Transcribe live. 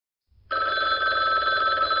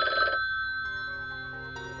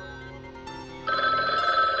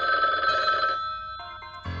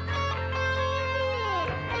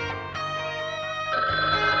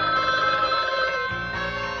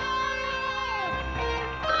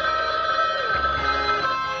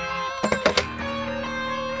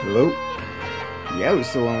Hello? Yeah, we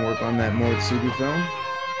still want to work on that Moritsugu film.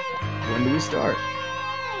 When do we start?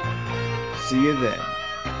 See you then.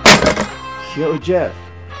 Yo, Jeff.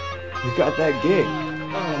 We got that gig.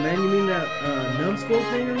 Oh, man, you mean that Numbskull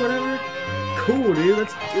thing or whatever? Cool, dude.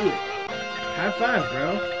 Let's do it. High five,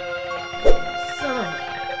 bro. Son of a...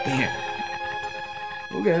 Damn.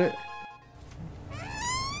 We'll get it.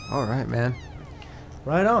 Alright, man.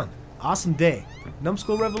 Right on. Awesome day.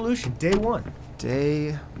 Numbskull Revolution, day one.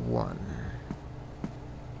 Day one.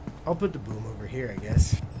 I'll put the boom over here, I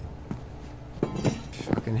guess.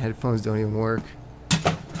 Fucking headphones don't even work.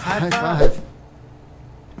 High five.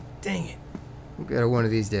 Dang it. We'll get it one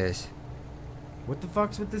of these days. What the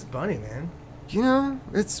fuck's with this bunny, man? You know,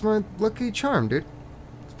 it's my lucky charm, dude.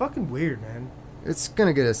 It's fucking weird, man. It's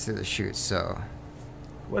gonna get us through the shoot, so...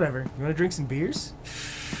 Whatever. You wanna drink some beers?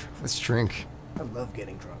 Let's drink. I love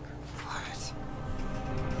getting drunk. What?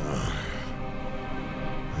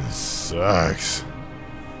 This sucks.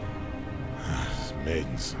 It's made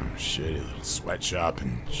in some shitty little sweatshop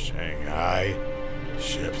in Shanghai.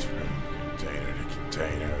 Shipped from container to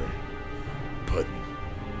container. Put in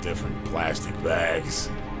different plastic bags.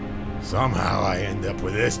 Somehow I end up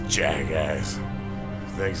with this jackass.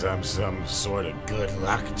 Thinks I'm some sort of good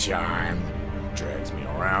luck charm. Drags me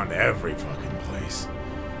around every fucking place.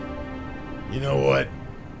 You know what?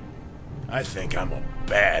 I think I'm a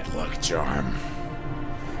bad luck charm.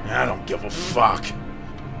 And I don't give a fuck.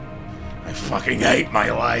 I fucking hate my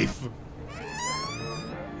life.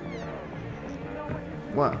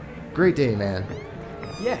 Wow. Great day, man.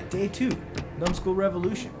 Yeah, day two. Numbskull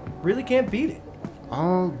Revolution. Really can't beat it.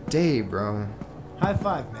 All day, bro. High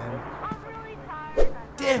five, man.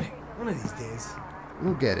 Damn it. One of these days.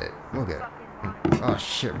 We'll get it. We'll get it. Oh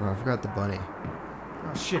shit, bro. I forgot the bunny.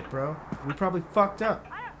 Oh shit, bro. We probably fucked up.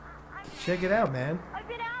 Check it out, man.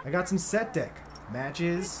 I got some set deck.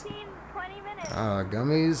 Matches.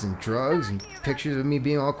 Gummies and drugs and pictures of me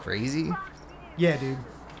being all crazy. Yeah, dude.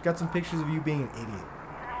 Got some pictures of you being an idiot.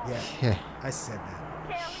 Yeah. I said that.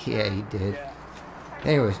 Yeah, he did.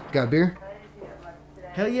 Anyways, got a beer?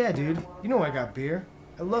 Hell yeah, dude. You know I got beer.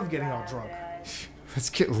 I love getting all drunk. Let's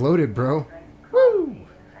get loaded, bro. Woo!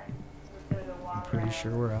 I'm pretty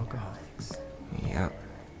sure we're alcoholics. Yep.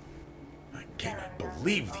 I cannot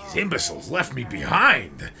believe these imbeciles left me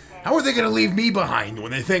behind. How are they gonna leave me behind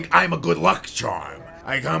when they think I'm a good luck charm?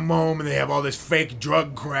 I come home and they have all this fake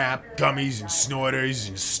drug crap, gummies and snorters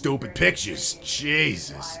and stupid pictures.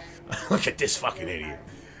 Jesus. Look at this fucking idiot.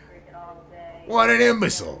 What an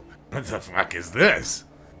imbecile. What the fuck is this?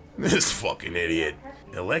 This fucking idiot.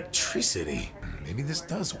 Electricity. Maybe this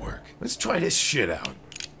does work. Let's try this shit out.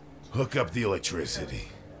 Hook up the electricity.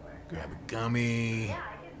 Grab a gummy.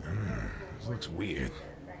 This looks weird.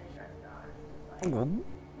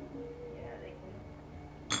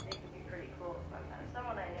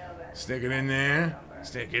 Stick it in there.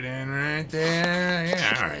 Stick it in right there.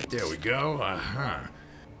 Yeah, alright, there we go.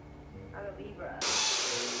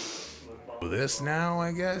 This now,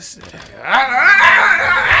 I guess.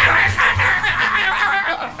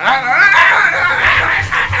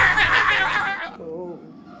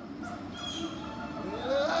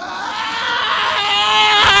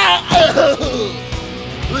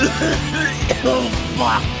 Oh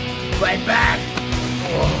fuck! My back!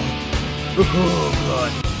 Oh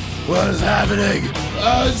god! What is happening?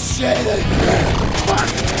 Oh shit! Fuck!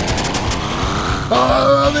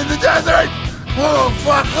 Oh, I'm in the desert! Oh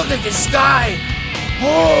fuck! Look at the sky!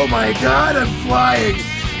 Oh my god! I'm flying!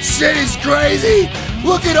 Shit is crazy!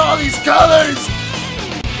 Look at all these colors!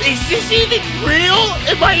 Is this even real?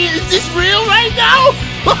 Is this real right now?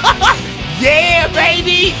 Yeah,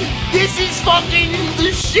 baby! This is fucking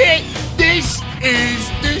the shit! This is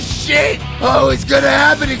the shit! Oh, it's gonna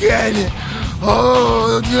happen again!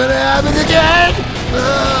 Oh, it's gonna happen again!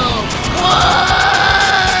 Oh,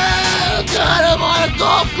 oh God, I'm on a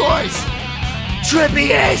golf course!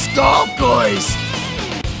 Trippy ass golf course!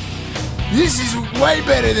 This is way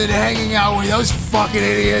better than hanging out with those fucking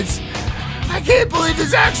idiots! I can't believe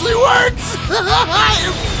this actually works! I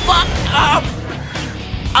am fucked up!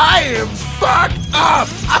 I am fucked up!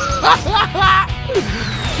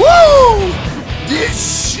 Woo!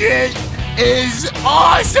 This shit is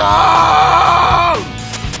awesome!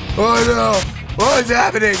 Oh no! What's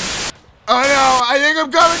happening? Oh no! I think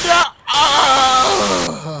I'm coming down!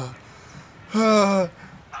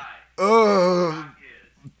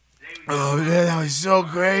 Oh man, that was so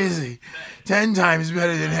crazy. 10 times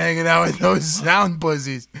better than hanging out with those sound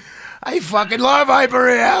pussies. I fucking love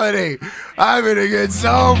hyper-reality. I'm gonna get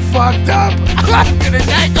so fucked up. I'm gonna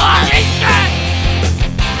take all this shit.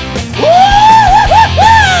 Woo!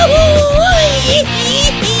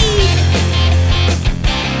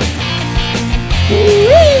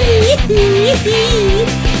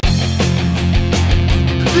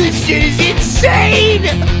 shit is insane!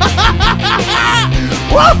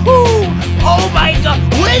 Woohoo! Oh my god,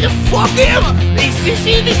 where the fuck am I? Is this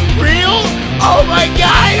even real? Oh my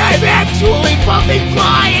god, I'm actually fucking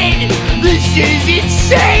flying! This shit is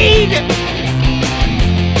insane!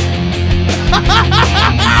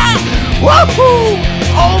 Woohoo!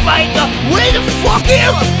 Oh my god, where the fuck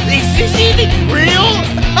am I? Is this even real?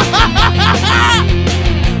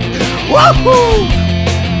 Woohoo!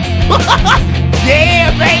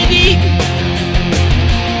 Yeah, baby!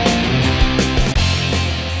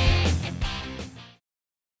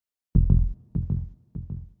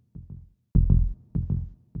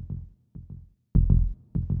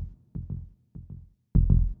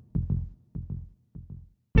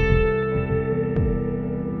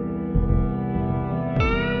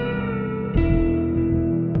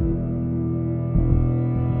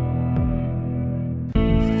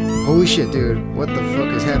 Holy shit, dude. What the fuck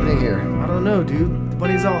is happening here? I don't know, dude. The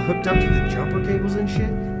bunny's all hooked up to the jumper cables and shit.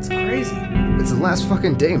 It's crazy. It's the last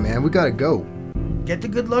fucking day, man. We gotta go. Get the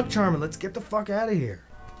good luck charm and let's get the fuck out of here.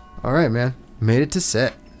 Alright, man. Made it to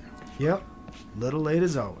set. Yep. Little late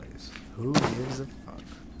as always. Who gives a fuck?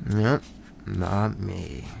 Yep. Not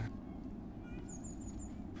me.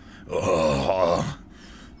 Oh,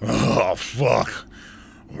 fuck.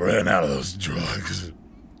 Ran out of those drugs.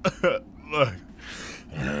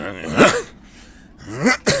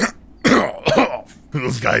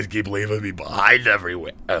 Those guys keep leaving me behind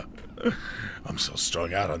everywhere. I'm so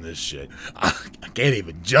strung out on this shit. I can't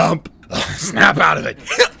even jump. Snap out of it.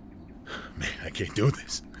 Man, I can't do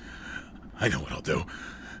this. I know what I'll do.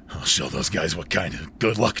 I'll show those guys what kind of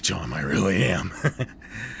good luck charm I really am.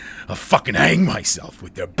 I'll fucking hang myself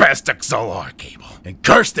with their best XLR cable and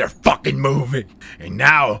curse their fucking movie. And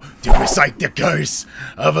now to recite the curse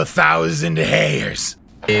of 1,000 hares.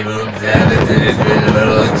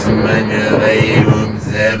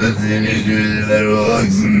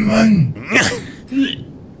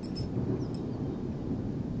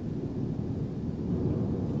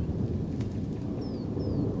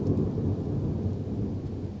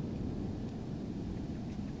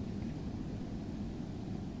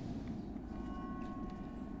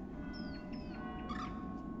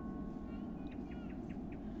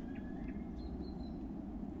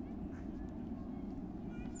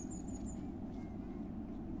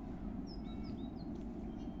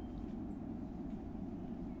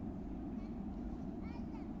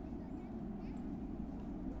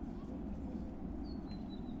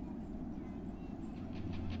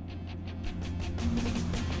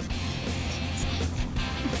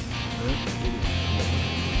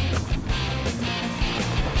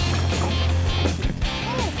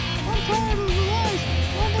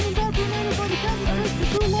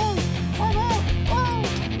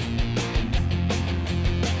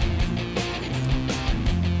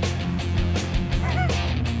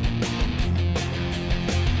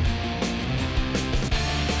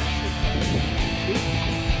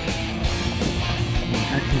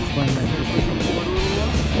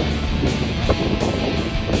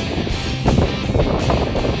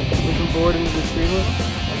 Looking forward into the streamer?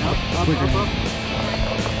 Up.